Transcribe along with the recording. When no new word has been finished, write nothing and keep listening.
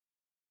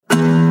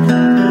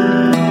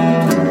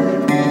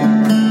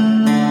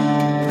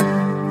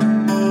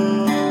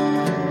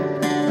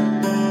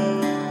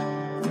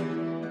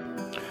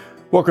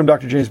Welcome,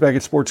 Dr. James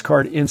Beckett, Sports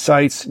Card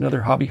Insights,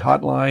 another hobby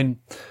hotline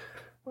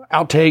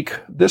outtake.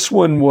 This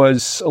one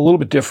was a little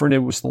bit different. It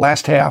was the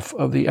last half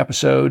of the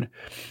episode,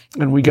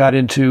 and we got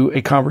into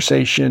a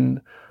conversation,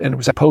 and it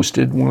was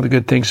posted. One of the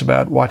good things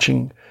about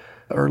watching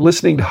or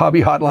listening to Hobby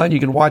Hotline, you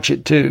can watch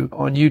it too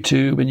on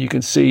YouTube, and you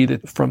can see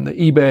that from the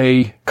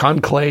eBay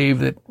conclave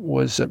that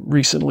was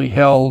recently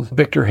held,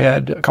 Victor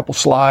had a couple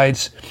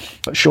slides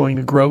showing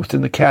the growth in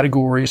the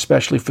category,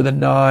 especially for the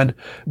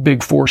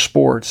non-Big Four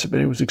sports. But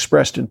it was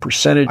expressed in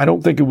percentage. I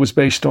don't think it was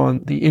based on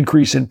the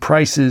increase in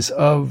prices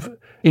of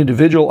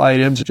individual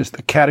items, just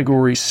the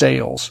category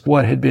sales,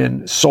 what had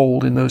been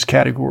sold in those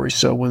categories.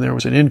 So when there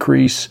was an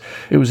increase,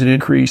 it was an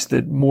increase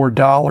that more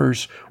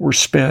dollars were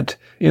spent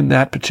in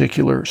that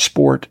particular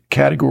sport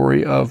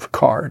category of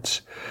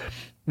cards.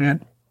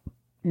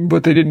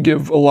 But they didn't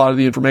give a lot of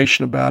the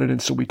information about it,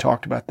 and so we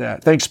talked about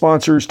that. Thanks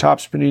sponsors,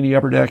 Topps, Panini,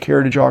 Upper Deck,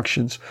 Heritage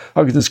Auctions,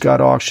 Huggins & Scott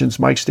Auctions,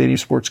 Mike Stadium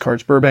Sports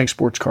Cards, Burbank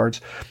Sports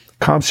Cards,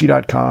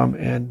 ComC.com,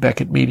 and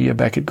Beckett Media,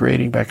 Beckett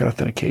Grading, Beckett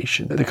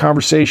Authentication. The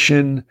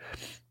conversation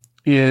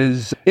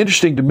is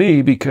interesting to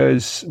me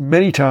because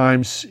many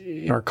times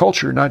in our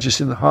culture, not just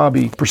in the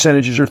hobby,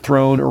 percentages are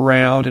thrown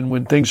around, and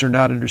when things are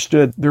not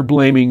understood, they're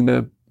blaming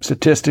the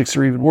statistics,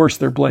 or even worse,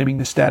 they're blaming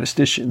the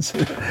statisticians.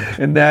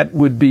 And that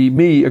would be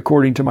me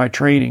according to my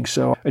training.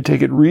 So I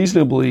take it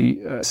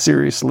reasonably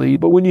seriously.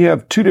 But when you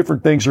have two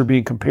different things are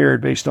being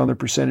compared based on their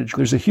percentage,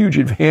 there's a huge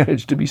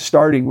advantage to be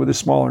starting with a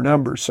smaller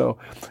number. So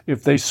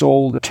if they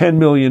sold $10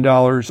 million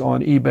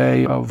on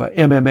eBay of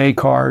MMA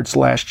cards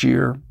last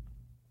year,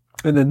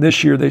 and then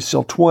this year they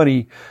sell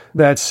 20,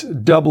 that's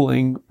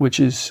doubling, which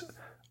is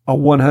a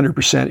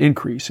 100%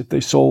 increase. If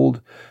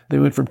they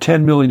went from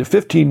 10 million to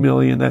 15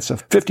 million, that's a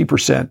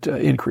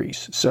 50%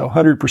 increase. So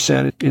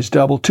 100% is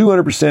double,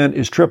 200%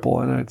 is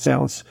triple. And it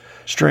sounds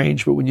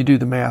strange, but when you do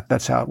the math,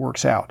 that's how it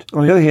works out.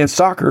 On the other hand,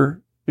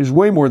 soccer is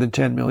way more than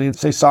 10 million.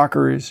 Say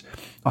soccer is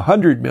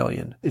 100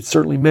 million. It's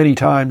certainly many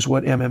times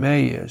what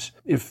MMA is.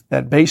 If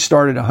that base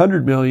started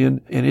 100 million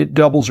and it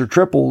doubles or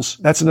triples,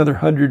 that's another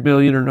 100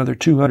 million or another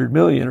 200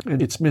 million.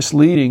 And it's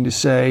misleading to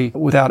say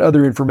without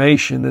other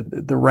information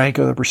that the rank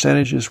of the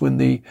percentages when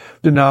the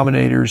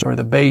denominators or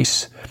the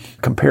base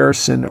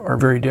comparison are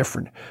very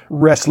different.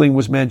 Wrestling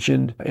was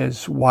mentioned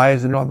as why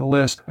isn't it on the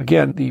list?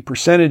 Again, the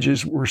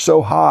percentages were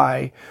so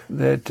high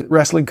that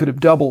wrestling could have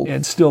doubled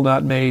and still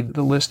not made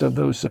the list of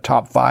those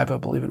top 5, I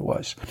believe it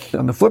was.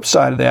 On the flip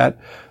side of that,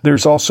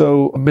 there's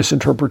also a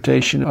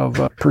misinterpretation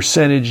of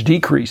percentage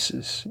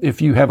decreases.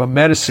 If you have a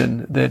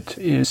medicine that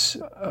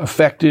is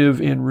effective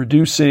in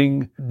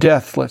reducing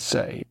death, let's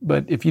say,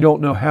 but if you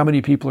don't know how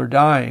many people are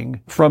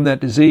dying from that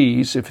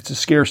disease, if it's a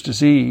scarce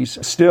disease,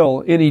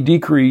 still any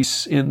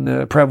decrease in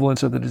the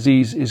prevalence of the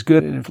disease is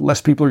good. And if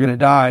less people are going to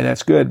die,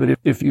 that's good. But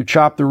if you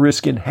chop the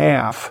risk in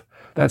half,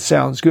 that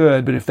sounds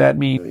good, but if that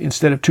means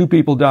instead of 2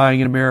 people dying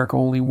in America,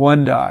 only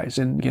 1 dies,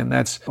 and again,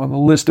 that's on the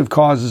list of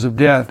causes of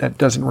death, that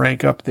doesn't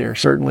rank up there.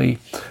 Certainly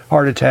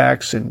heart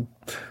attacks and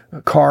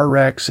car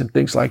wrecks and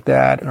things like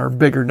that are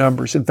bigger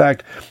numbers. In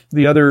fact,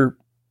 the other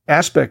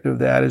aspect of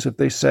that is if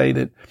they say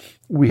that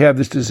we have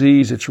this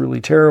disease, it's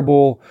really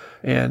terrible,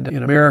 and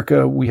in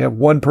America, we have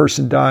 1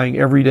 person dying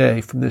every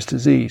day from this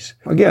disease.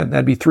 Again,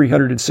 that'd be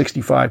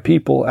 365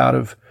 people out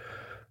of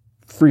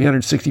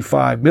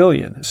 365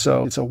 million.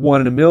 So it's a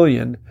 1 in a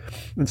million.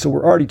 And so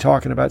we're already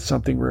talking about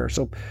something rare.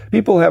 So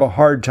people have a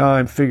hard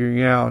time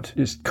figuring out,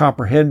 just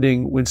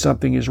comprehending when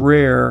something is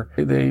rare.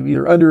 They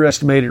either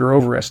underestimate it or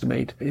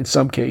overestimate in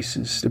some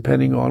cases,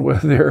 depending on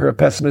whether they're a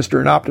pessimist or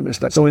an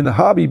optimist. So in the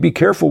hobby, be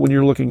careful when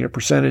you're looking at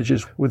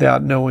percentages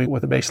without knowing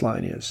what the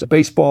baseline is.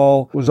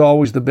 Baseball was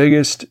always the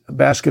biggest.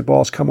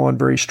 Basketball's come on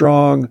very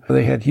strong.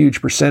 They had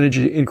huge percentage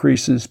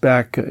increases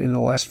back in the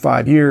last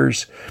 5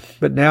 years,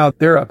 but now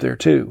they're up there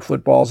too.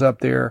 Football's up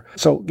there.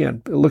 So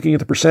again, looking at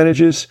the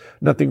percentages,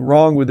 nothing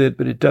wrong with it,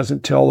 but it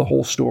doesn't tell the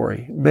whole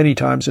story. Many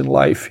times in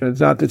life, it's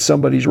not that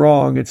somebody's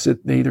wrong, it's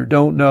that they either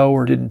don't know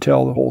or didn't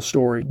tell the whole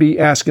story. Be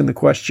asking the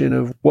question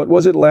of what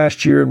was it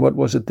last year and what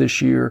was it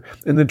this year,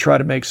 and then try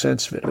to make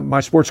sense of it.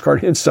 My sports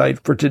card insight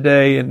for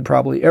today and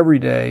probably every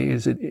day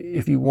is that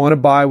if you want to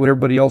buy what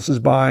everybody else is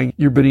buying,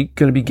 you're going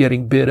to be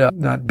getting bid up,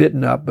 not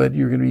bitten up, but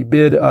you're going to be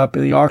bid up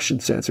in the auction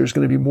sense. There's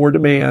going to be more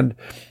demand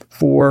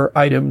for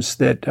items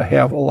that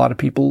have a lot of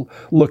people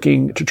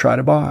looking to try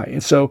to buy.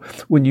 And so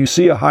when you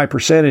see a high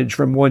percentage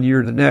from one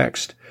year to the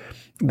next,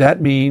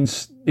 that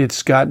means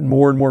it's gotten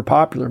more and more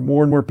popular.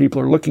 More and more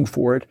people are looking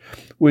for it,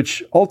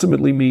 which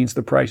ultimately means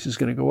the price is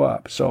going to go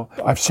up. So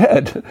I've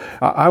said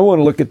I want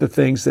to look at the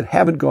things that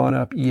haven't gone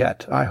up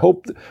yet. I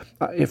hope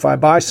if I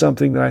buy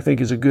something that I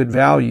think is a good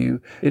value,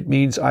 it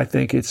means I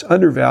think it's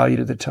undervalued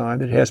at the time,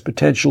 that it has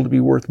potential to be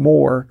worth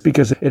more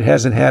because it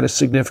hasn't had a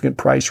significant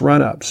price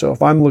run up. So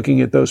if I'm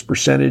looking at those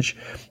percentage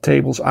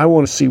tables, I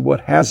want to see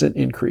what hasn't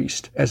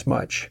increased as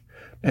much.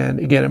 And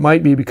again, it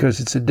might be because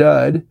it's a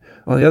dud.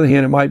 On the other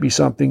hand, it might be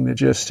something that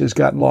just has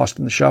gotten lost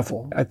in the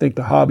shuffle. I think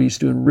the hobby's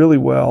doing really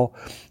well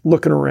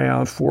looking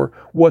around for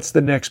what's the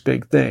next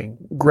big thing.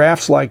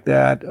 Graphs like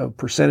that of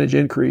percentage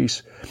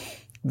increase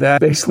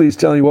that basically is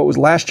telling you what was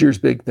last year's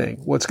big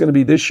thing. What's going to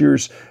be this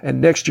year's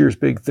and next year's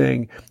big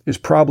thing is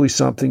probably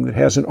something that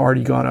hasn't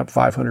already gone up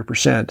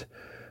 500%,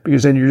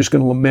 because then you're just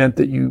going to lament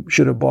that you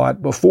should have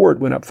bought before it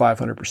went up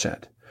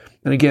 500%.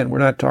 And again, we're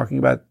not talking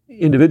about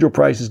individual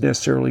prices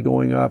necessarily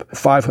going up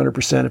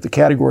 500% if the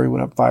category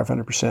went up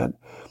 500%.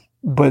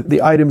 But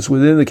the items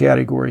within the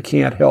category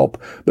can't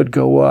help but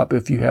go up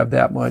if you have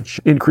that much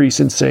increase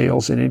in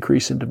sales and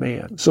increase in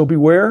demand. So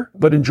beware,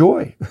 but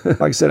enjoy.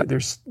 Like I said,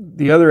 there's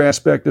the other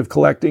aspect of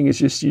collecting is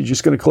just you're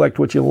just going to collect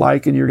what you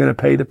like and you're going to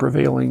pay the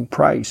prevailing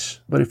price.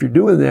 But if you're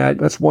doing that,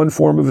 that's one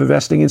form of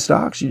investing in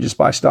stocks. You just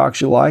buy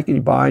stocks you like and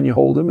you buy and you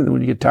hold them. And then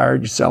when you get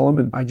tired, you sell them.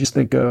 And I just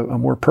think a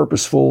more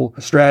purposeful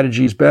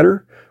strategy is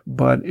better.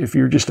 But if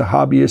you're just a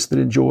hobbyist that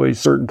enjoys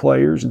certain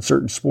players and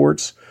certain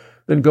sports,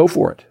 then go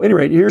for it. At any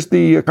rate, here's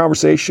the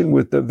conversation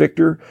with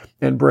Victor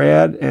and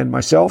Brad and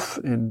myself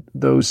and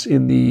those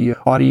in the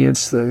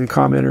audience, the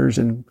commenters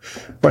and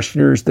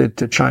questioners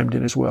that chimed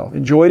in as well.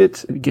 Enjoyed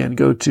it. Again,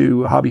 go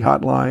to Hobby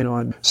Hotline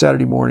on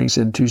Saturday mornings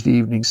and Tuesday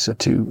evenings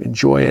to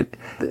enjoy it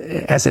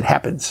as it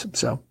happens.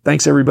 So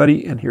thanks,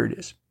 everybody, and here it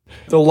is.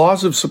 The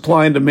laws of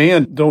supply and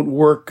demand don't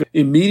work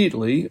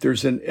immediately.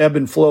 There's an ebb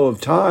and flow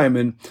of time,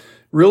 and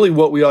really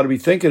what we ought to be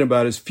thinking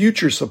about is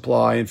future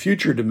supply and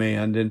future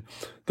demand. And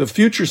the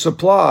future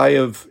supply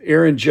of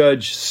Aaron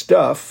Judge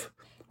stuff,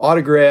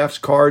 autographs,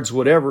 cards,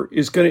 whatever,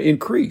 is going to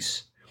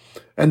increase.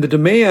 And the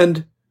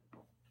demand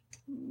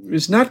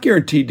is not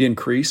guaranteed to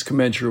increase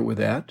commensurate with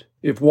that.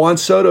 If Juan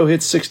Soto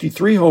hits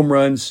 63 home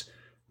runs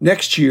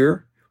next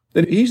year,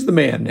 then he's the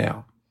man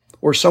now,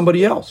 or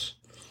somebody else.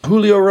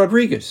 Julio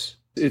Rodriguez,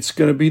 it's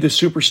going to be the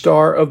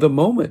superstar of the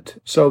moment.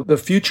 So the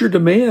future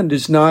demand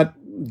is not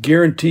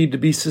guaranteed to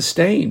be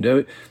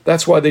sustained.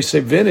 That's why they say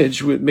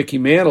vintage with Mickey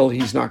Mantle,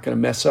 he's not going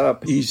to mess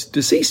up. He's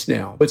deceased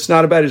now. It's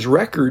not about his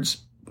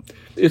records.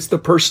 It's the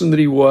person that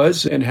he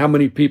was and how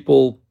many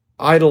people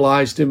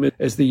idolized him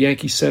as the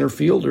Yankee center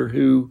fielder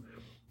who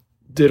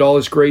did all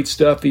his great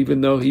stuff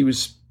even though he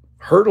was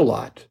hurt a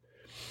lot.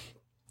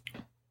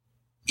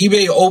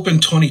 eBay Open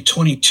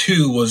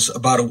 2022 was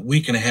about a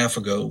week and a half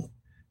ago.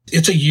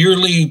 It's a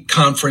yearly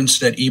conference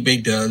that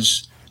eBay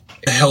does.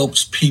 It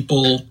helps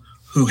people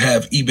who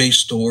have eBay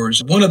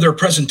stores. One of their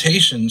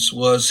presentations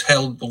was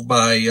held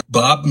by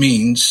Bob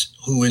Means,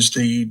 who is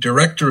the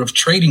director of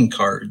trading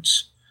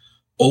cards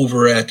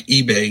over at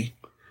eBay.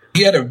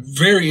 He had a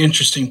very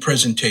interesting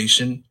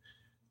presentation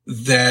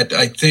that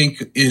I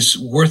think is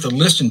worth a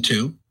listen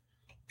to.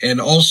 And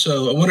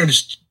also, I wanted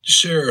to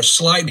share a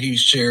slide he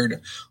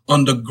shared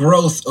on the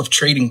growth of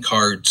trading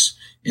cards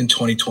in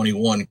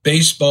 2021.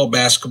 Baseball,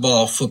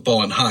 basketball,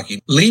 football, and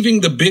hockey.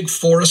 Leaving the big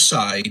four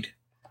aside,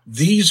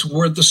 these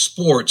were the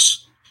sports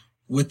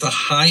with the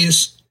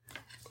highest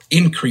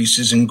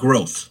increases in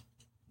growth.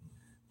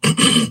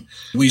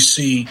 We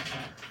see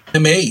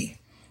MMA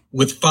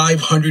with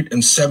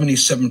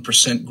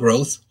 577%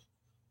 growth,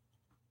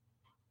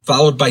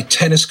 followed by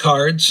tennis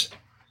cards.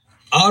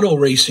 Auto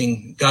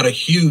racing got a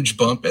huge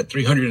bump at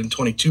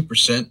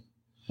 322%.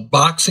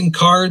 Boxing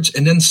cards,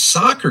 and then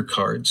soccer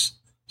cards,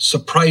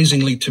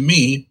 surprisingly to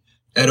me,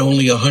 at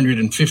only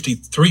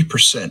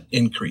 153%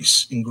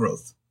 increase in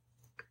growth.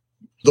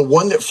 The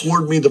one that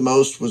floored me the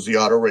most was the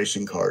auto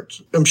racing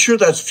cards. I'm sure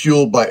that's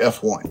fueled by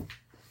F1.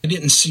 I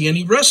didn't see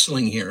any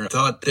wrestling here. I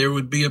thought there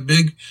would be a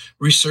big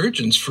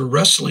resurgence for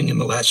wrestling in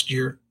the last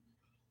year.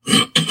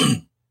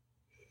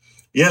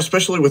 Yeah,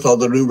 especially with all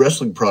the new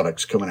wrestling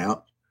products coming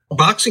out.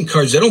 Boxing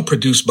cards, they don't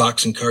produce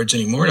boxing cards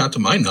anymore, not to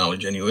my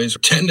knowledge anyways.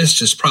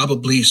 Tennis is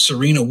probably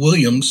Serena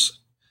Williams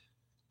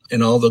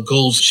and all the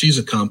goals she's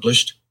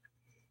accomplished.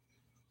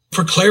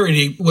 For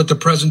clarity, what the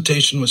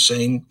presentation was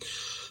saying,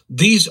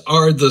 these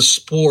are the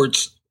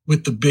sports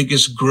with the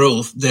biggest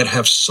growth that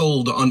have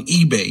sold on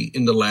eBay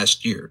in the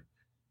last year.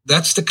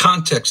 That's the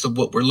context of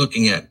what we're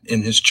looking at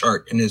in his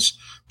chart, in his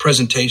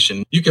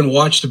presentation. You can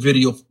watch the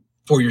video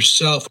for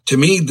yourself. To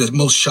me, the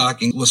most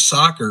shocking was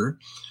soccer,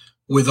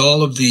 with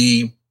all of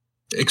the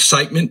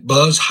excitement,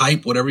 buzz,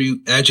 hype, whatever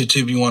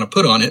adjective you want to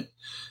put on it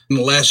in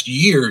the last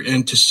year,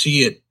 and to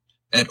see it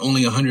at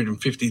only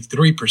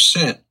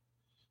 153%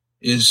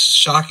 is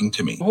shocking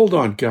to me. Hold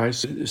on,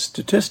 guys.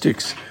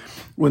 Statistics,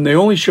 when they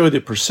only show the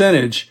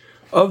percentage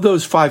of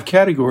those 5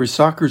 categories,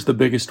 soccer is the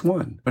biggest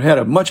one. It had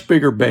a much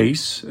bigger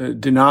base,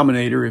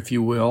 denominator, if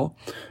you will,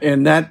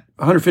 and that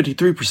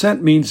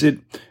 153% means it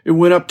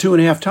went up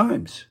 2.5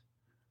 times.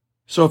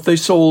 So if they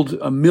sold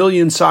 1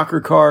 million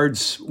soccer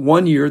cards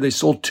one year, they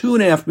sold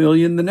 2.5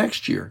 million the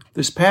next year,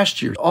 this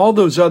past year. All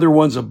those other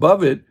ones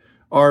above it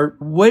are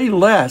way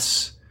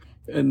less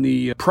in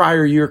the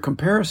prior year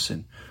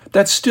comparison.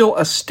 That's still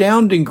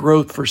astounding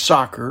growth for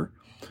soccer.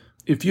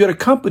 If you had a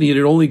company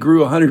that only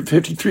grew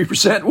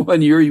 153%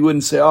 one year, you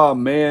wouldn't say, oh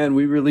man,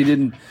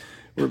 we're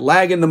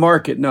lagging the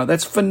market. No,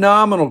 that's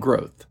phenomenal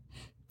growth.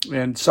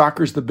 And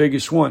soccer's the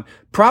biggest one.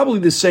 Probably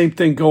the same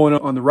thing going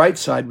on the right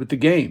side with the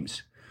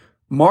games.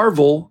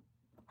 Marvel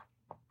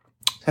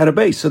had a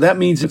base, so that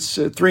means it's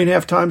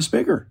 3.5 times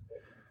bigger.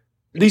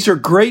 These are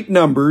great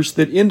numbers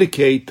that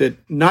indicate that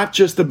not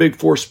just the big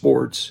 4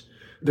 sports,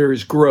 there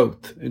is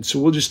growth. And so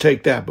we'll just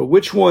take that. But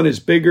which one is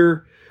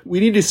bigger? We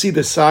need to see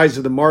the size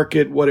of the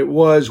market, what it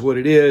was, what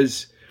it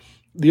is.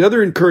 The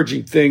other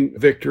encouraging thing,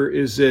 Victor,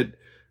 is that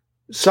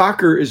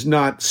soccer is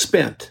not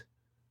spent.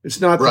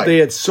 It's not that they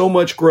had so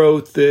much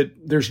growth that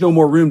there's no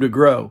more room to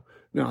grow.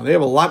 No, they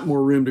have a lot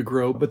more room to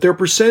grow, but their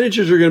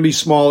percentages are going to be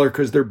smaller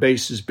because their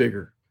base is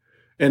bigger.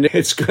 And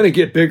it's going to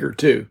get bigger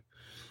too.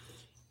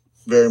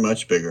 Very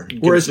much bigger.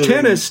 Whereas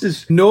tennis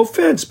is, no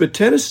offense, but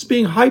tennis is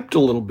being hyped a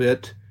little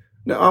bit.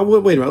 Now,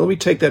 wait a minute. Let me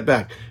take that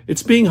back.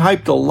 It's being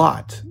hyped a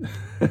lot.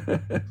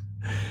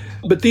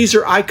 But these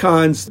are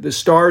icons. The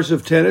stars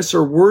of tennis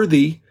are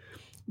worthy,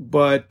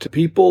 but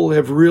people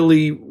have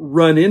really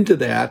run into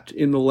that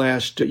in the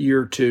last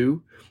year or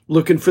two,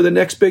 looking for the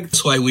next big.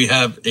 That's why we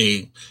have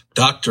a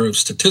doctor of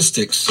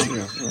statistics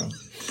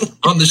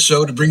on the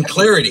show to bring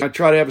clarity. I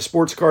try to have a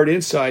sports card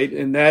insight,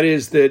 and that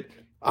is that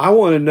I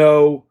want to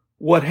know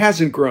what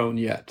hasn't grown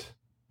yet.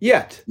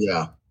 Yeah.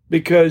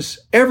 Because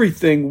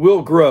everything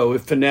will grow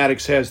if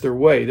Fanatics has their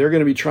way. They're going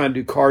to be trying to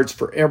do cards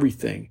for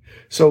everything.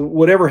 So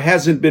whatever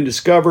hasn't been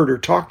discovered or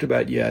talked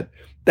about yet,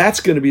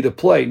 that's going to be the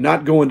play,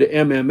 not going to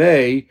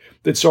MMA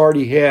that's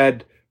already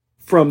had,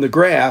 from the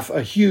graph,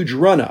 a huge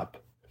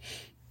run-up.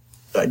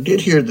 I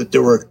did hear that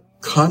there were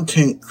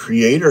content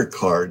creator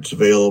cards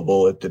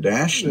available at the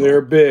National.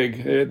 They're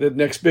big. They're the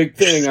next big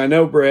thing. I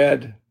know,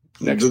 Brad.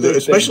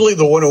 Especially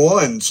the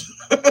 101s.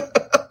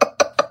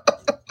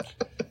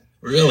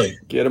 Really?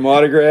 Get them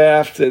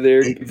autographed.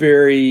 They're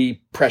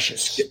very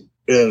precious.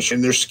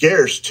 And they're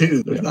scarce,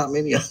 too. There's not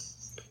many of them.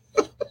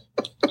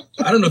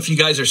 I don't know if you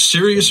guys are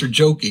serious or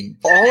joking.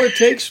 All it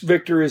takes,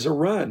 Victor, is a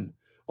run.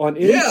 On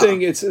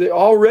anything, it's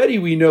already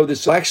we know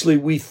this. Actually,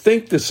 we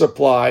think the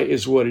supply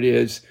is what it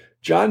is.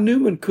 John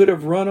Newman could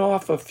have run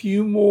off a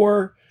few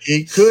more.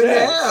 He could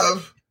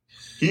have.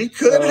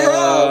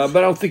 But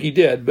I don't think he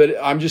did. But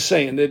I'm just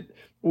saying that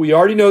we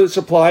already know the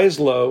supply is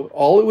low.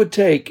 All it would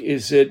take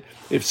is that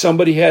if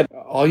somebody had,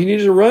 all you need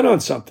is a run on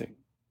something.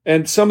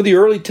 And some of the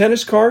early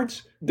tennis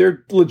cards,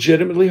 they're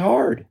legitimately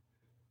hard.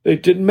 They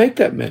didn't make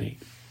that many.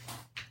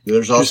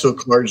 There's also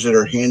cards that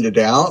are handed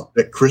out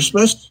at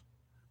Christmas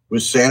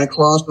with Santa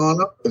Claus on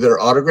them that are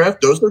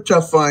autographed. Those are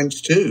tough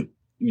finds, too.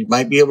 You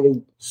might be able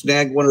to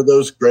snag one of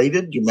those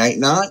graded. You might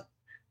not.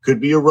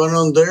 Could be a run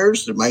on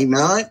theirs. It might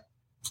not.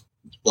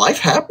 Life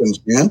happens,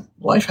 man.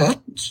 Life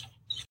happens.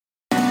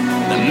 The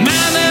man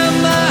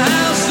in the